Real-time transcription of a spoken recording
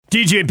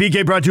DJ and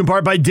PK brought to you in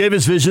part by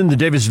Davis Vision. The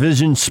Davis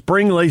Vision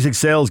Spring LASIK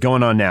sale is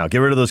going on now. Get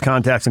rid of those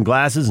contacts and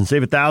glasses and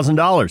save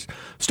 $1,000.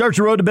 Start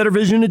your road to better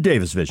vision at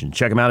Davis Vision.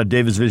 Check them out at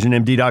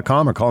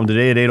davisvisionmd.com or call them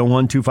today at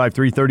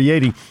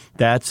 801-253-3080.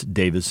 That's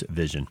Davis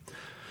Vision.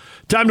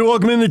 Time to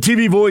welcome in the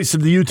TV voice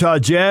of the Utah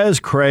Jazz,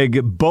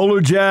 Craig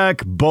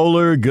Bolerjack.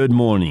 Bowler, good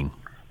morning.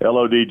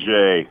 Hello,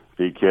 DJ.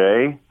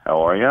 PK,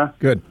 how are you?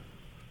 Good.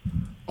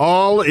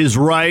 All is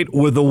right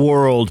with the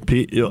world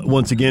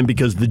once again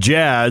because the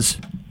Jazz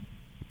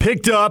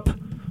picked up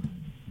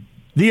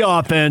the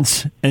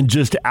offense and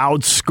just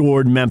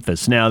outscored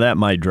Memphis. Now, that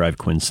might drive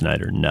Quinn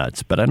Snyder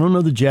nuts, but I don't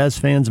know the Jazz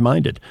fans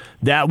minded.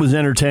 That was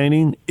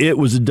entertaining. It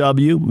was a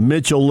W.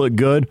 Mitchell looked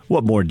good.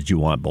 What more did you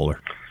want, Bowler?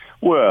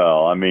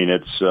 Well, I mean,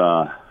 it's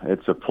a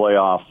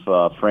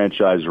playoff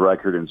franchise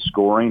record in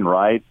scoring,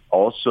 right?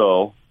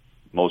 Also,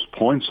 most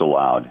points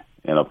allowed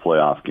in a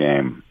playoff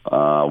game,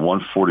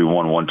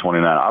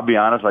 141-129. I'll be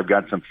honest, I've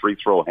got some free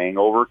throw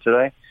hangover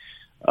today.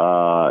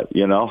 I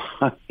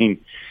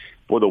mean,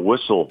 boy, the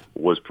whistle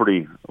was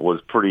pretty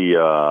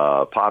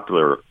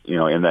popular,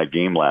 in that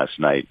game last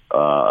night.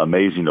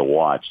 Amazing to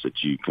watch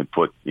that you can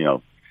put,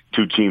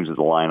 two teams at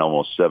the line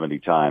almost 70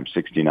 times,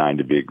 69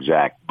 to be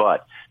exact.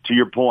 But to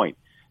your point,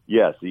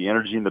 yes, the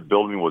energy in the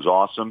building was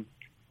awesome.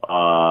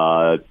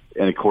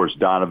 And of course,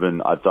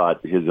 Donovan, I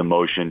thought his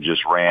emotion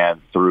just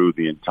ran through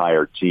the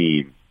entire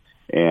team,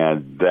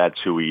 and that's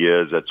who he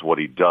is. That's what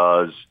he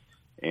does.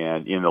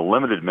 And in the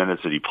limited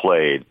minutes that he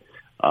played,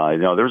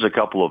 there's a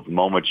couple of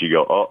moments you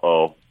go,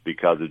 uh-oh,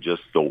 because of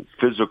just the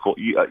physical.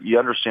 You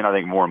understand, I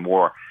think, more and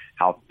more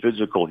how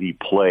physical he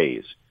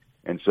plays.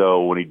 And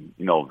so when he,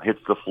 hits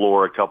the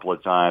floor a couple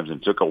of times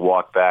and took a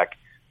walk back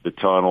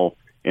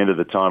into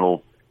the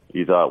tunnel,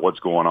 you thought, what's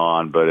going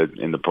on? But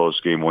in the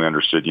postgame, we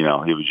understood, he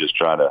was just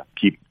trying to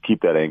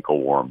keep that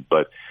ankle warm.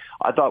 But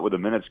I thought with the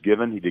minutes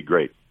given, he did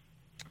great.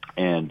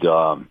 And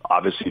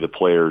obviously the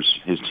players,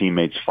 his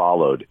teammates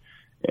followed.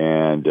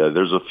 And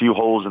there's a few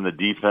holes in the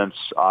defense.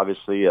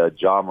 Obviously,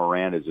 Ja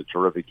Morant is a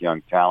terrific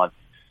young talent,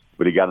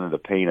 but he got into the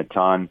paint a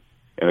ton.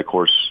 And, of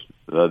course,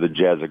 the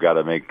Jazz have got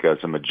to make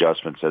some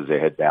adjustments as they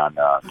head down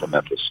to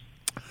Memphis.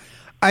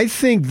 I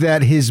think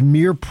that his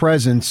mere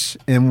presence,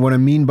 and what I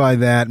mean by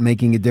that,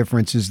 making a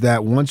difference, is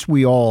that once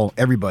we all,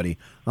 everybody,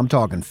 I'm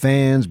talking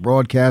fans,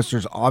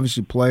 broadcasters,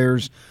 obviously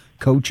players,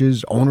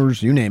 coaches,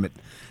 owners, you name it,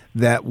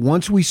 that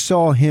once we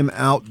saw him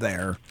out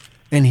there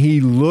and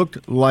he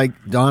looked like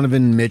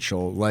Donovan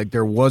Mitchell, like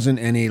there wasn't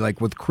any,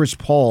 like with Chris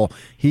Paul,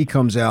 he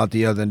comes out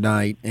the other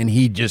night and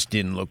he just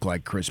didn't look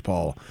like Chris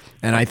Paul.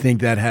 And I think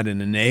that had a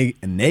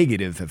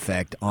negative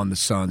effect on the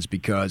Suns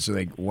because,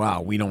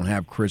 wow, we don't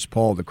have Chris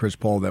Paul, the Chris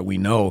Paul that we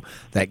know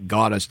that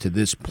got us to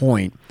this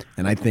point.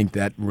 And I think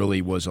that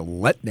really was a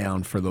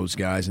letdown for those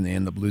guys, and they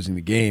end up losing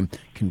the game.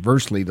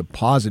 Conversely, the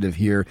positive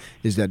here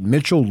is that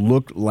Mitchell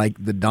looked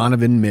like the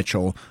Donovan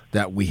Mitchell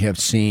that we have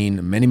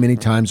seen many, many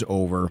times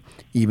over,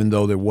 even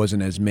though there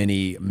wasn't as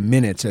many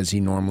minutes as he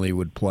normally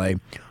would play.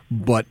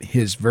 But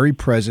his very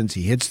presence,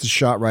 he hits the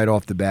shot right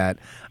off the bat.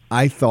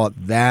 I thought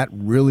that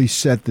really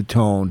set the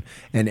tone,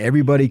 and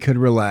everybody could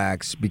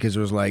relax because it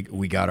was like,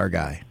 we got our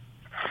guy.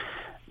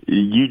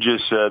 You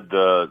just said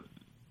the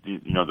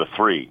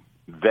three.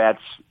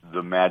 That's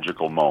the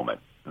magical moment.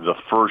 The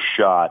first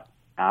shot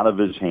out of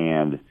his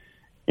hand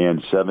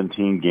in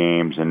 17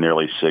 games in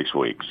nearly 6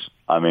 weeks.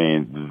 I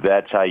mean,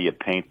 that's how you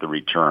paint the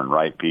return,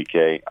 right,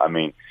 PK? I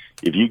mean,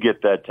 if you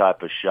get that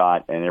type of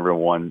shot and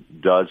everyone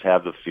does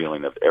have the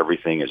feeling of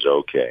everything is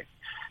okay,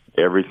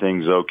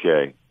 everything's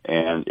okay,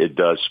 and it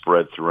does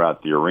spread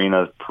throughout the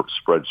arena,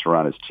 spreads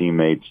around his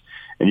teammates,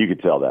 and you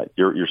could tell that.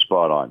 You're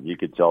spot on. You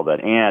could tell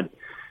that. And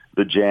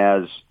the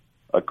Jazz,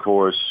 of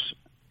course,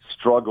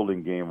 struggled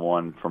in Game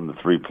 1 from the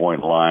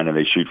three-point line, and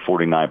they shoot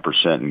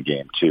 49% in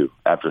Game 2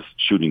 after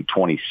shooting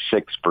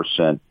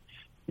 26%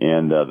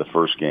 in the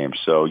first game.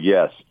 So,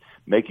 yes,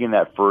 making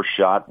that first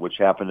shot, which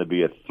happened to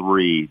be a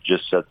three,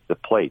 just sets the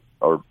plate,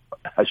 or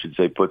I should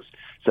say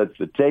sets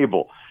the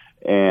table.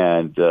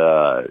 And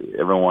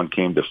everyone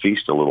came to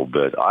feast a little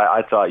bit.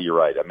 I thought you're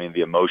right. I mean, the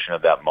emotion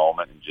of that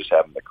moment and just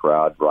having the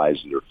crowd rise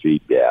to their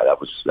feet, yeah,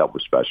 that was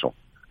special.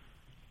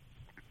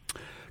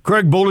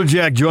 Craig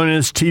Bolerjack joining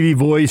us, TV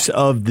voice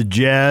of the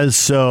Jazz.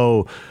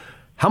 So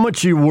how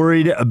much are you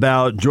worried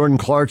about Jordan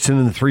Clarkson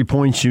in the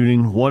three-point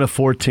shooting? 1 of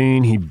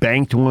 14. He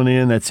banked one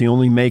in. That's the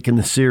only make in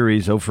the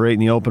series. 0 for 8 in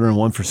the opener and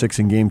 1 for 6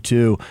 in Game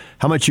 2.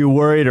 How much are you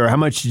worried, or how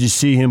much did you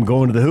see him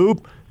going to the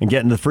hoop and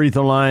getting to the free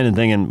throw line and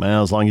thinking,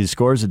 well, as long as he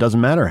scores, it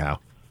doesn't matter how?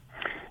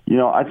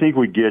 I think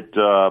we get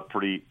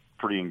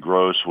pretty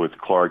engrossed with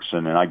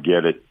Clarkson, and I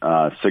get it.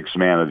 Sixth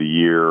man of the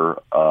year.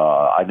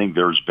 I think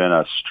there's been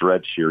a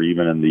stretch here,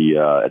 even in the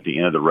at the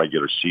end of the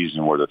regular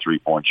season, where the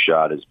three-point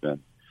shot has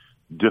been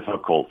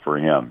difficult for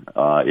him.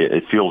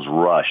 It feels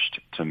rushed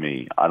to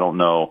me. I don't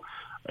know,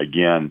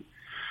 again,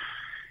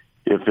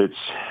 if it's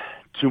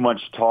too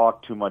much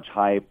talk, too much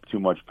hype, too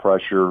much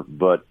pressure,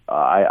 but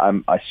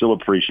I still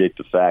appreciate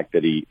the fact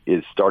that he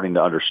is starting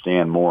to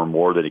understand more and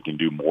more that he can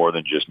do more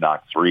than just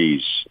knock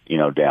threes,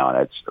 down.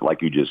 It's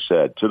like you just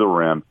said, to the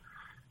rim,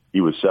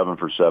 He was 7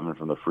 for 7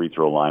 from the free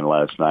throw line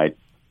last night,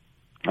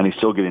 and he's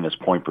still getting his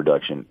point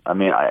production. I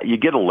mean, you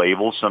get a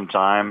label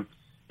sometime.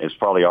 It's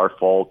probably our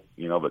fault,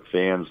 but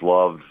fans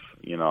love,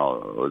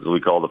 what we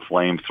call the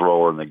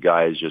flamethrower, and the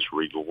guy is just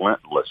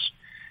relentless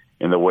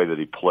in the way that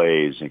he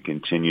plays and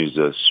continues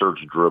to search,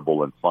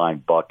 dribble, and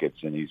find buckets.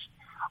 And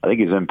I think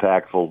he's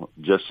impactful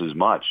just as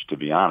much, to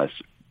be honest.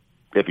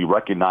 If he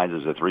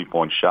recognizes a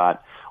three-point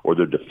shot or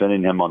they're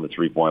defending him on the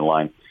three-point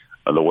line,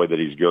 the way that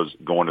he's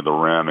going to the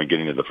rim and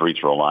getting to the free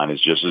throw line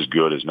is just as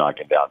good as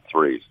knocking down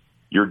threes.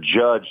 You're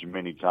judged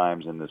many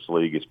times in this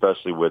league,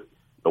 especially with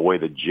the way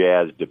the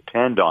Jazz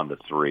depend on the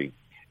three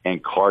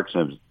and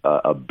Clarkson's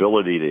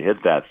ability to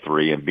hit that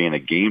three and being a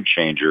game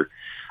changer.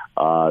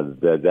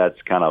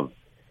 That's kind of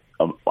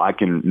I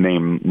can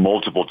name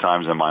multiple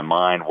times in my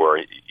mind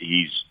where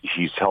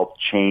he's helped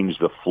change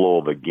the flow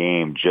of a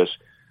game just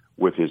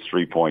with his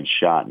three-point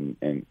shot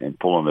and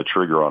pulling the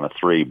trigger on a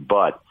three.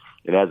 But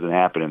it hasn't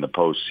happened in the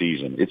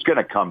postseason. It's going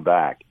to come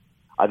back.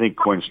 I think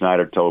Quinn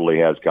Snyder totally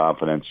has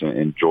confidence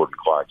in Jordan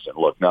Clarkson.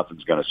 Look,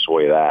 nothing's going to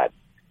sway that.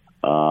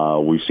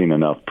 We've seen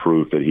enough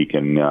proof that he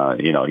can.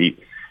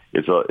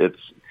 It's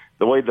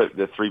the way that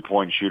the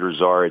three-point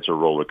shooters are. It's a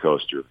roller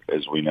coaster,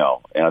 as we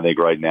know. And I think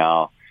right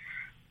now,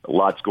 a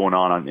lot's going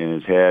on in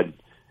his head,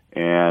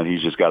 and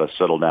he's just got to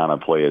settle down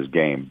and play his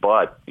game.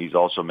 But he's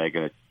also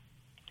making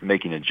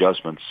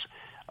adjustments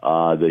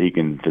that he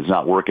can. If it's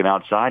not working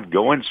outside,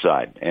 go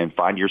inside and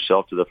find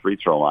yourself to the free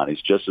throw line.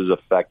 He's just as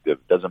effective.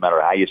 Doesn't matter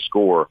how you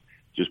score,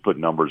 just put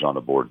numbers on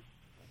the board.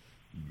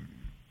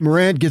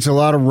 Morant gets a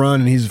lot of run,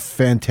 and he's a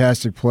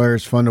fantastic player.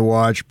 It's fun to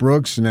watch.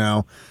 Brooks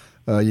now,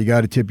 you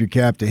got to tip your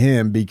cap to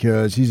him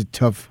because he's a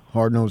tough,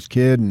 hard-nosed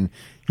kid, and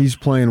he's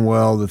playing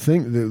well.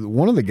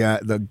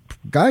 The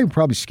guy who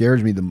probably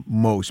scares me the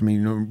most, I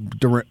mean,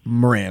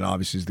 Morant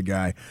obviously is the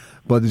guy,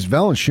 but this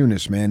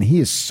Valanciunas, man, he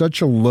is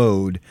such a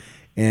load.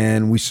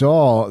 And we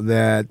saw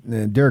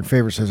that Derek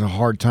Favors has a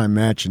hard time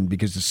matching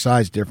because the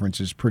size difference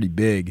is pretty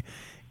big.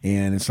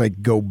 And it's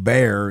like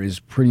Gobert is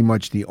pretty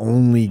much the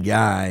only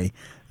guy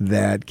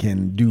that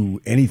can do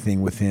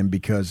anything with him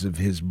because of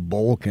his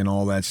bulk and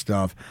all that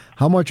stuff.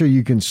 How much are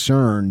you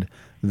concerned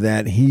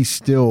that he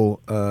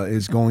still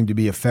is going to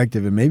be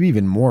effective and maybe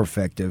even more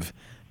effective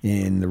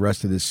in the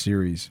rest of this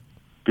series?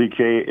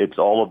 PK, it's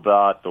all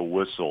about the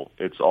whistle.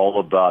 It's all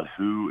about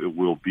who it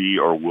will be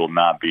or will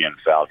not be in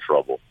foul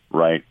trouble,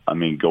 right? I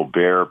mean,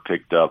 Gobert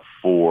picked up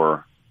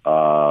 4.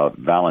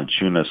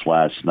 Valanciunas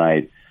last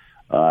night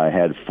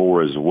had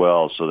 4 as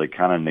well, so they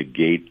kind of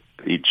negate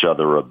each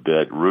other a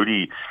bit.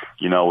 Rudy,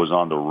 was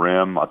on the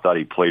rim. I thought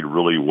he played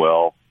really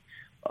well,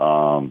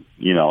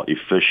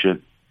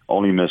 efficient,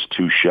 only missed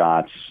 2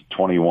 shots,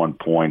 21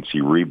 points.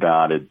 He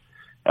rebounded,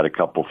 had a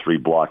couple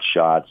 3-block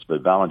shots.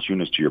 But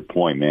Valanciunas, to your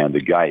point, man, the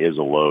guy is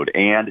a load.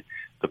 And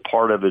the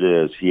part of it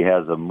is he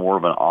has more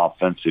of an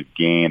offensive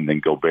game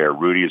than Gobert.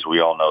 Rudy, as we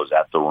all know, is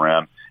at the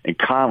rim. And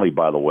Conley,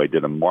 by the way,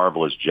 did a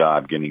marvelous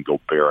job getting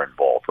Gobert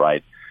involved,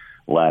 right,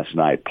 last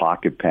night.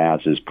 Pocket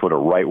passes, put it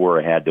right where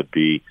it had to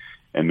be,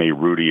 and made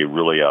Rudy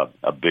really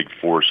a big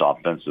force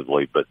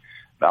offensively. But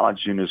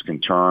Valanciunas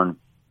can turn.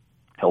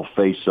 He'll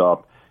face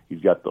up. He's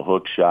got the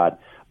hook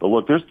shot. But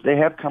look, they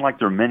have kind of like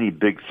their mini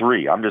big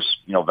three. I'm just,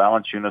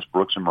 Valanciunas,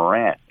 Brooks, and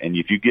Morant. And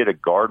if you get a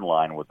guard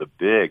line with a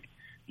big,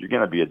 you're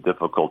going to be a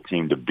difficult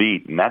team to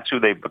beat. And that's who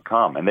they've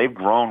become. And they've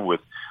grown with,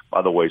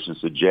 by the way,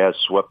 since the Jazz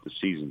swept the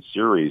season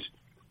series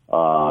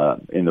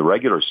in the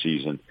regular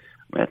season,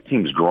 that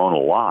team's grown a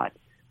lot.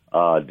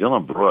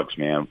 Dillon Brooks,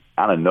 man,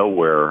 out of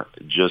nowhere,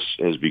 just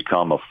has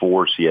become a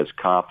force. He has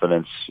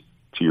confidence,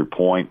 to your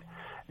point.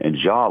 And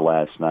Ja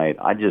last night,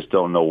 I just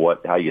don't know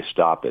how you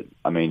stop it.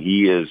 I mean,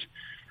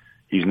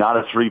 he's not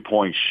a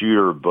three-point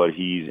shooter, but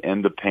he's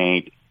in the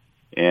paint.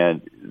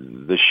 And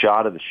the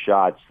shot of the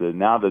shots,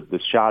 now that the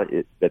shot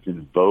that's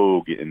in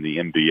vogue in the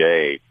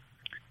NBA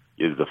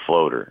is the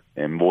floater.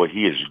 And, boy,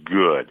 he is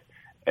good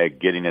at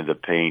getting in the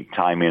paint,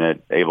 timing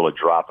it, able to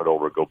drop it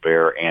over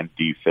Gobert and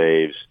D.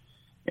 Faves.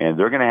 And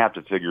they're going to have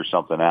to figure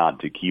something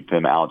out to keep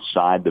him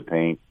outside the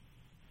paint,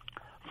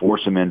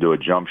 force him into a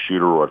jump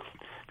shooter, or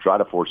try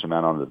to force him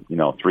out on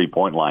the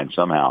three-point line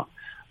somehow.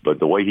 But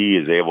the way he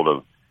is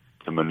able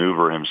to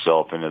maneuver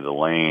himself into the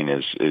lane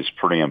is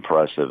pretty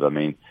impressive. I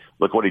mean,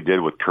 look what he did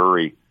with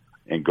Curry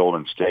in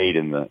Golden State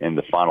in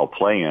the final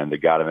play-in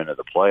that got him into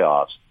the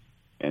playoffs.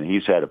 And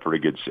he's had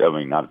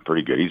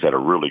he's had a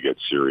really good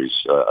series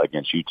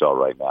against Utah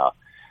right now.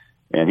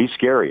 And he's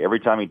scary. Every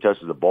time he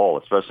touches the ball,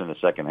 especially in the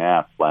second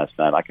half last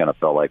night, I kind of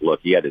felt like, look,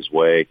 he had his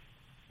way.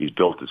 He's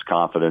built his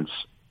confidence.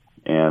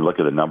 And look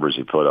at the numbers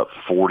he put up,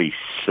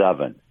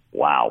 47.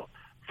 Wow,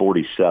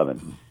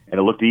 47. And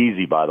it looked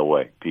easy, by the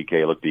way. PK,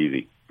 it looked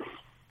easy.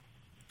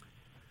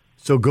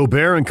 So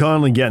Gobert and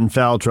Conley get in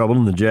foul trouble,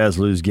 and the Jazz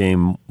lose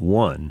game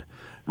 1.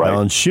 Right.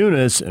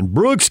 Valanciunas and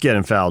Brooks get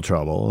in foul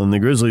trouble, and the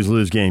Grizzlies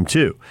lose game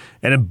 2.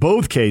 And in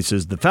both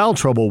cases, the foul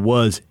trouble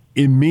was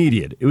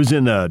immediate. It was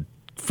in the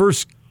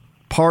first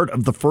part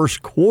of the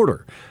first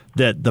quarter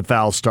that the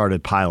fouls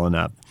started piling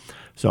up.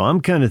 So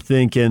I'm kind of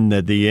thinking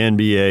that the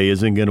NBA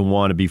isn't going to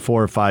want to be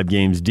 4 or 5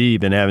 games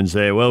deep and having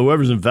say, well,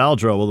 whoever's in foul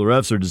trouble, the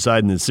refs are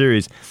deciding the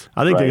series.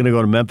 I think they're going to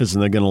go to Memphis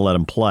and they're going to let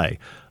them play.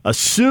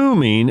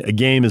 Assuming a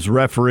game is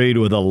refereed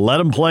with a let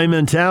them play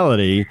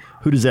mentality,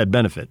 who does that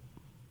benefit?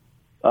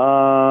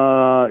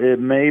 It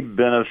may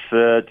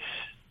benefit.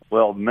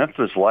 Well,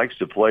 Memphis likes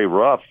to play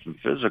rough and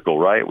physical,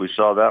 right? We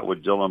saw that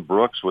with Dylan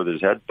Brooks with his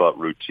headbutt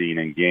routine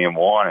in Game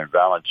 1, and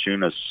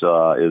Valanciunas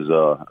is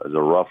a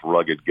rough,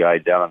 rugged guy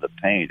down in the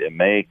paint. It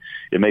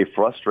may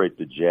frustrate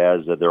the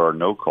Jazz that there are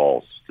no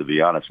calls, to be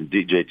honest. And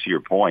DJ, to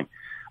your point,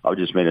 I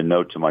just made a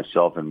note to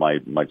myself in my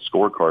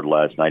scorecard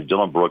last night.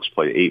 Dylan Brooks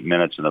played 8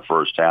 minutes in the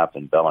first half,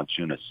 and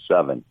Valanciunas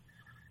 7,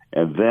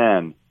 and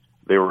then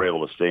they were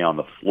able to stay on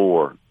the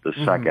floor the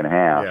second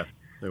half. Yeah,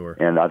 they were.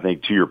 And I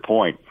think to your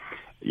point,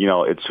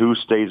 it's who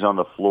stays on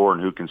the floor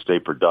and who can stay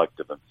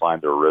productive and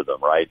find their rhythm,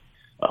 right?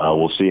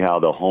 We'll see how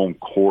the home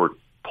court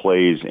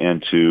plays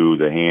into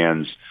the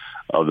hands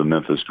of the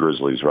Memphis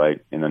Grizzlies,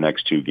 right, in the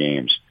next 2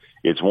 games.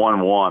 It's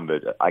 1-1,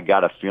 but I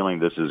got a feeling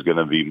this is going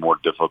to be more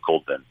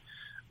difficult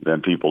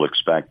than people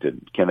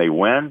expected. Can they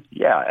win?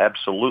 Yeah,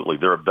 absolutely.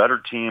 They're a better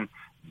team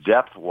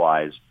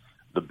depth-wise.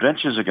 The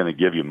benches are going to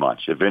give you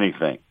much, if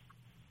anything.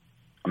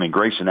 I mean,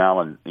 Grayson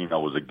Allen,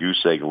 was a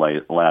goose egg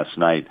last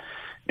night.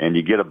 And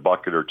you get a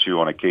bucket or 2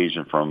 on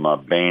occasion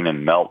from Bane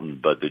and Melton,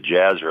 but the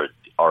Jazz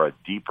are a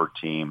deeper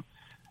team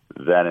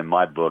that, in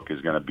my book, is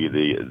going to be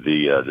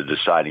the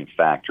deciding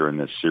factor in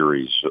this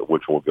series,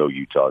 which will go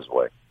Utah's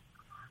way.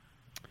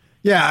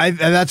 Yeah,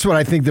 that's what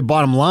I think. The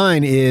bottom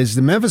line is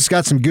the Memphis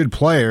got some good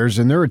players,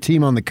 and they're a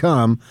team on the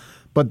come.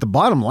 But the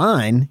bottom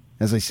line,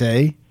 as I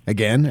say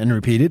again and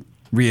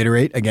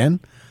reiterate again,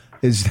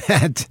 is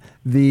that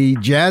the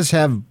Jazz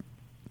have,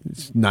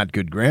 it's not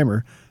good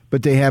grammar,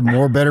 but they have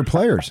better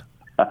players.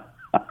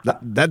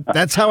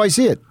 That's how I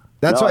see it.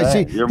 That's how I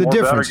see the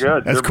difference.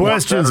 As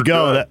questions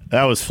go,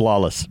 that was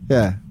flawless.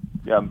 Yeah.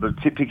 Yeah, but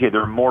TPK,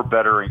 they're more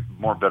better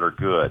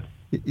good.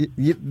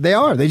 They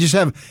are. They just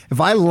have, if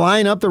I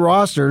line up the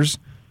rosters,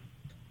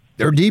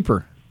 they're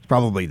deeper. It's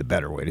probably the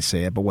better way to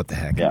say it, but what the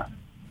heck. Yeah.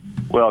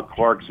 Well,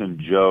 Clarkson,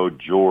 Joe,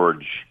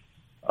 George,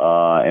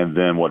 and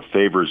then what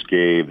Favors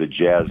gave the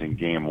Jazz in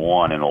Game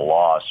 1 in a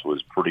loss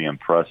was pretty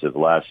impressive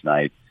last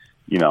night.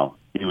 He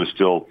was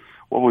still...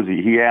 What was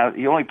he?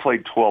 He only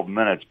played 12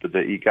 minutes, but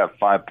he got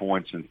 5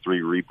 points and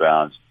 3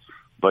 rebounds.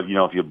 But,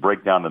 if you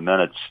break down the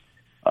minutes,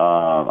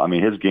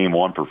 his Game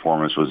 1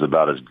 performance was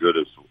about as good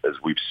as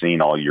we've seen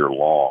all year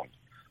long.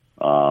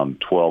 12,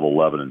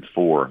 11, and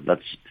 4.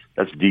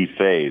 That's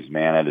D-phase,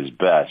 man, at his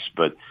best.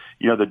 But,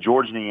 the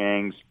George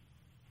Niangs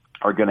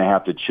are going to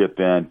have to chip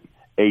in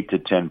 8 to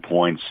 10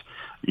 points.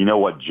 You know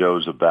what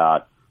Joe's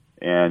about.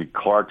 And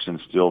Clarkson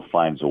still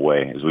finds a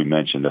way, as we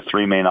mentioned. The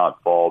 3 may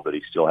not fall, but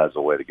he still has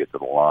a way to get to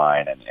the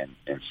line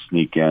and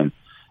sneak in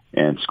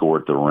and score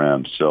at the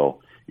rim.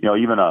 So, I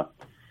don't know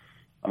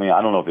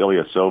if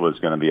Ilyasova is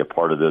going to be a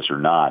part of this or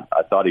not.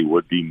 I thought he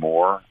would be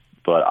more,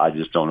 but I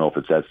just don't know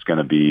if that's going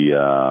to be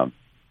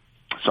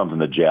something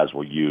the Jazz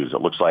will use.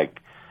 It looks like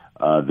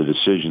the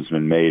decision's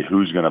been made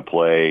who's going to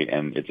play,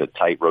 and it's a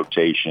tight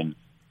rotation.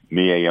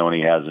 Mie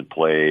Ione hasn't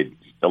played.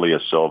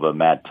 Ilyasova,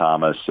 Matt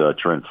Thomas,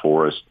 Trent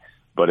Forrest.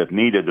 But if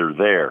needed, they're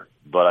there.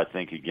 But I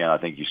think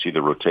you see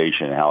the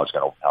rotation and how it's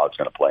going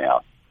to play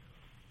out.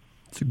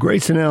 So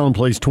Grayson Allen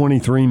plays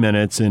 23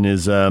 minutes and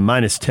is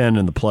minus 10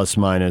 in the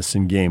plus-minus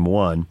in Game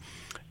 1.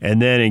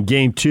 And then in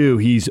Game 2,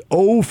 he's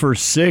 0 for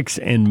 6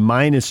 and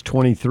minus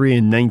 23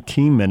 in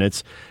 19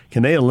 minutes.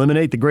 Can they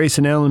eliminate the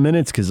Grayson Allen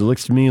minutes? Because it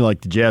looks to me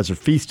like the Jazz are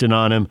feasting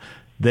on him.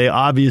 They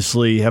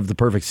obviously have the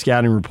perfect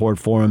scouting report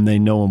for him. They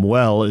know him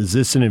well. Is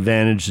this an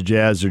advantage the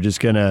Jazz are just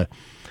going to...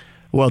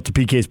 Well, to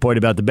PK's point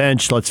about the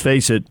bench, let's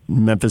face it,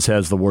 Memphis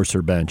has the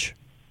worser bench.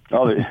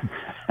 Oh,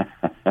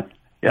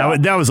 yeah.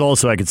 That was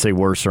also, I could say,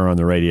 worser on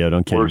the radio.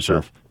 Don't kid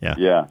yourself. Yeah.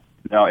 Yeah.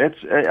 No,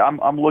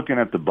 I'm looking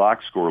at the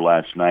box score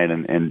last night,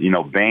 and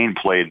Bane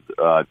played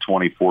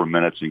 24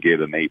 minutes and gave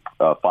them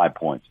 5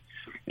 points.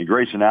 And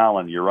Grayson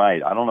Allen, you're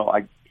right. I don't know.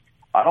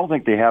 I don't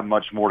think they have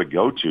much more to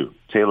go to.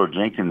 Taylor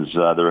Jenkins,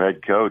 their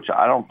head coach,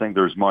 I don't think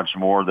there's much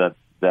more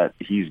that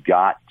he's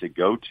got to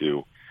go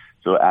to.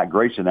 So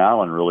Grayson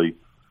Allen really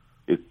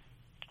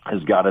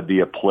has got to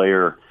be a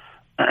player,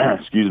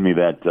 that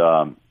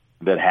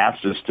has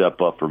to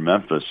step up for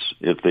Memphis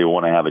if they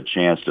want to have a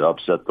chance to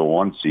upset the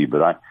 1 seed.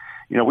 But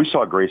we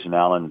saw Grayson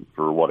Allen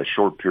for a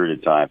short period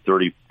of time,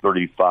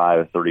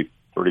 35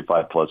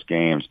 plus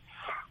games,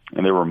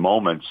 and there were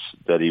moments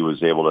that he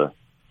was able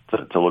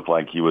to look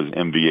like he was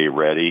NBA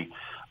ready.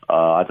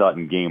 I thought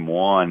in Game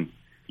 1,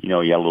 he had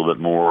a little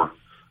bit more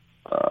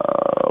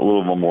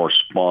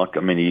spunk. I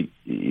mean,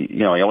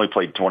 he only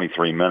played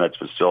 23 minutes,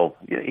 but still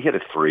he hit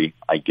a 3,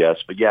 I guess.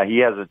 But yeah, he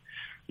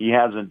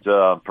hasn't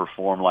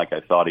performed like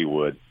I thought he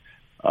would.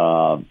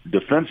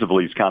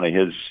 Defensively, it's kind of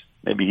his.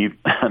 Maybe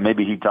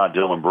he taught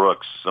Dylan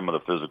Brooks some of the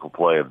physical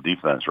play of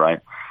defense, right,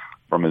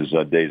 from his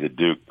days at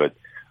Duke. But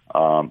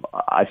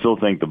I still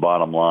think the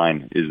bottom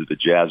line is that the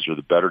Jazz are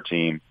the better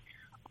team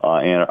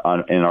and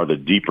are the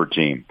deeper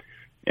team.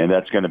 and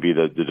that's going to be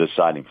the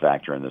deciding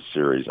factor in this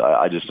series.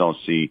 I just don't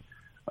see,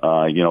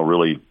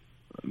 really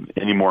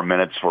any more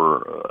minutes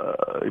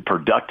for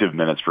productive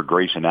minutes for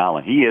Grayson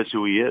Allen. He is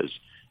who he is.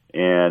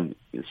 And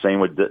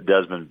same with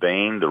Desmond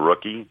Bain, the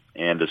rookie,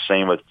 and the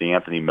same with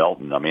D'Anthony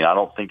Melton. I mean, I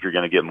don't think you're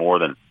going to get more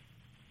than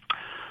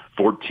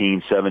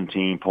 14,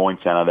 17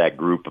 points out of that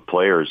group of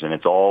players, and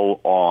it's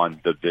all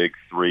on the big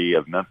three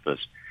of Memphis.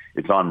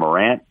 It's on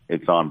Morant,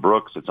 it's on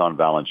Brooks, it's on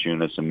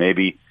Valanciunas, and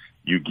maybe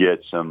you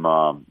get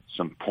some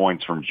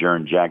points from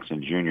Jaren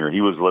Jackson Jr.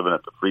 He was living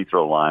at the free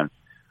throw line,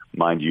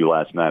 mind you,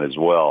 last night as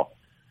well.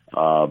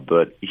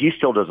 But he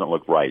still doesn't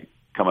look right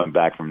coming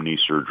back from knee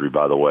surgery,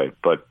 by the way.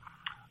 But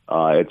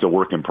it's a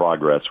work in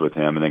progress with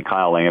him. And then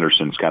Kyle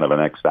Anderson's kind of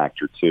an X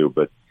factor too.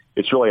 But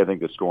it's really, I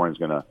think the scoring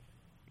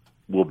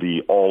will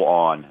be all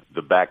on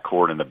the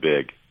backcourt and the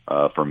big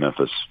for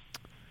Memphis.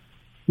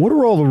 What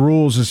are all the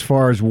rules as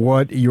far as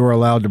what you're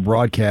allowed to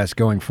broadcast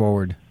going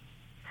forward?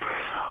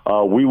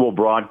 We will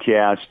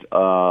broadcast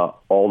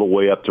all the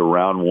way up to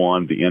round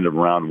one, the end of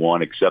round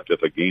one, except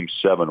if a game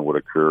 7 would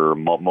occur.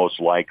 Most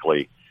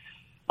likely,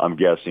 I'm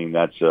guessing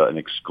that's an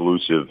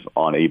exclusive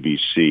on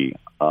ABC.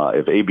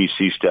 If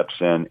ABC steps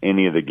in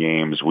any of the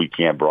games, we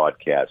can't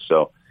broadcast.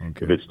 So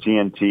if it's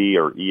TNT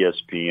or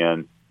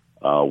ESPN,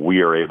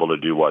 we are able to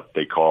do what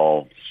they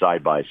call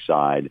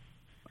side-by-side.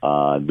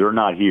 They're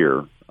not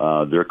here.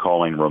 They're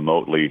calling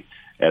remotely,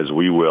 as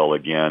we will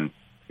again.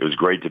 It was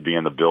great to be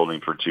in the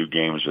building for 2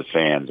 games with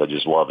fans. I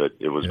just love it.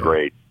 It was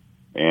great.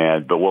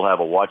 But we'll have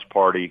a watch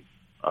party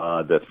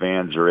that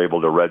fans are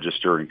able to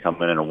register and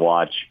come in and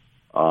watch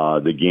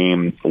the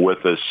game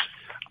with us,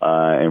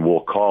 and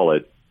we'll call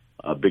it.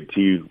 Big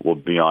T will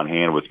be on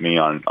hand with me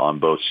on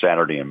both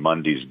Saturday and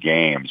Monday's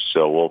games.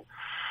 So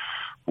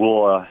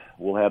we'll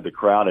have the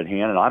crowd at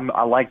hand, and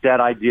I like that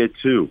idea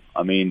too.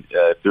 I mean,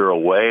 if they're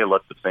away,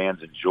 let the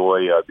fans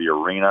enjoy the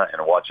arena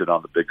and watch it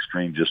on the big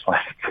screen, just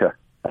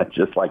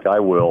like I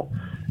will,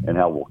 and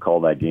how we'll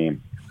call that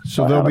game.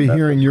 So they'll be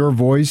hearing your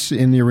voice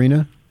in the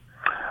arena?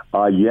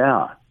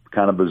 Yeah,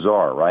 kind of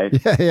bizarre, right?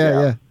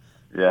 Yeah.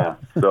 Yeah.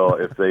 So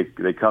if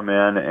they come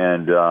in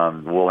and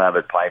we'll have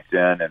it piped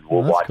in, and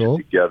we'll watch it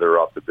together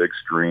off the big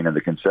screen, and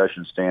the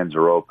concession stands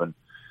are open.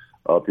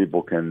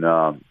 People can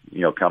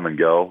come and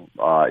go.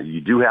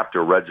 You do have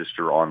to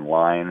register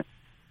online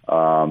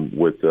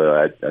with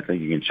I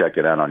think you can check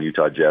it out on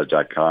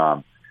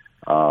UtahJazz.com,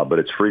 but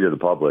it's free to the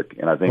public,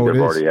 and I think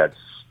they've already had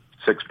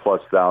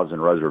 6,000+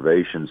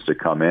 reservations to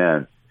come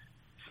in.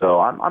 So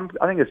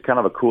I think it's kind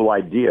of a cool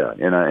idea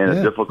in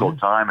a difficult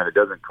time, and it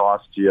doesn't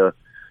cost you.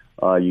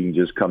 You can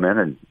just come in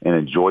and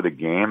enjoy the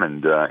game,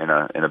 and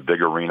in a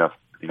big arena,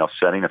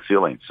 setting, a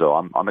feeling. So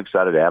I'm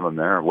excited to have them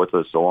there with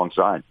us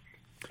alongside.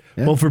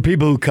 Yeah. Well, for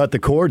people who cut the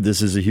cord,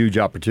 this is a huge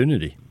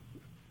opportunity.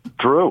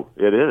 True,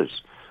 it is,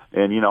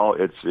 and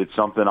it's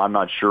something I'm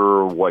not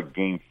sure what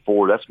game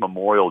 4. That's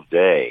Memorial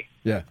Day.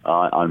 Yeah.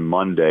 On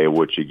Monday,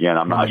 which again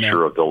I'm not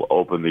sure if they'll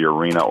open the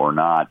arena or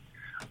not,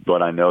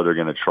 but I know they're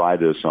going to try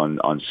this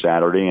on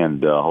Saturday,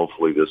 and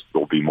hopefully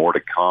there'll be more to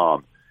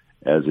come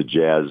as the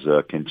Jazz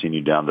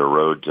continue down the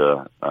road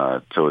to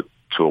a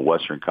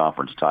Western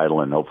Conference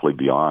title and hopefully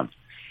beyond.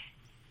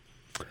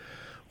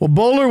 Well,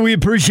 Bowler, we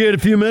appreciate a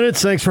few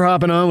minutes. Thanks for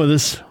hopping on with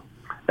us.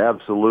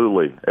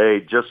 Absolutely. Hey,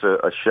 just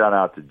a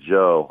shout-out to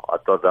Joe. I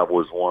thought that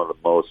was one of the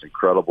most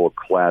incredible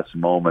class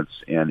moments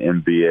in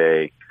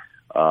NBA,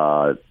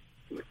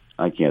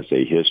 I can't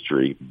say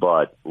history,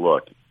 but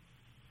look,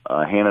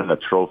 handing a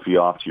trophy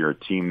off to your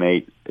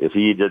teammate, if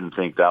he didn't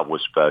think that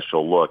was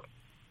special, look,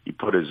 he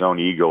put his own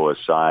ego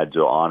aside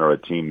to honor a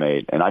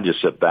teammate. And I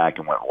just sit back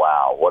and went,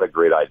 wow, what a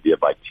great idea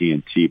by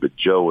TNT. But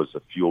Joe was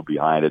the fuel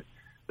behind it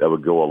that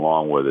would go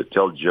along with it.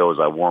 Tell Joe as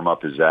I warm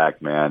up his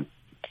act, man,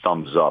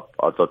 thumbs up.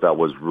 I thought that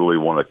was really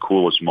one of the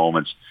coolest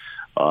moments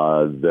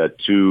that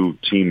 2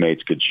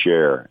 teammates could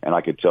share. And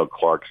I could tell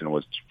Clarkson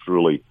was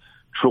truly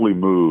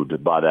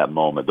moved by that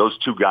moment. Those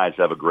 2 guys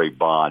have a great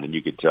bond, and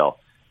you could tell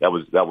that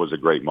was a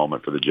great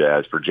moment for the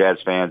Jazz, for Jazz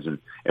fans, and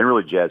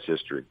really Jazz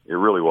history. It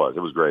really was.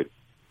 It was great.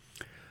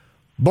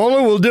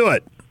 Bowler, we'll do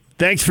it.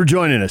 Thanks for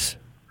joining us.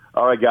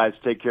 All right, guys.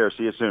 Take care.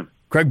 See you soon.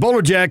 Craig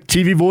Bolerjack,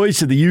 TV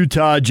voice of the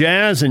Utah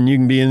Jazz, and you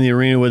can be in the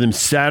arena with him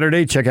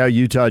Saturday. Check out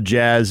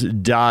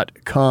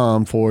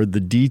UtahJazz.com for the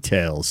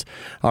details.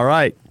 All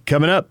right,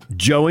 coming up,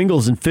 Joe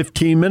Ingles in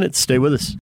 15 minutes. Stay with us.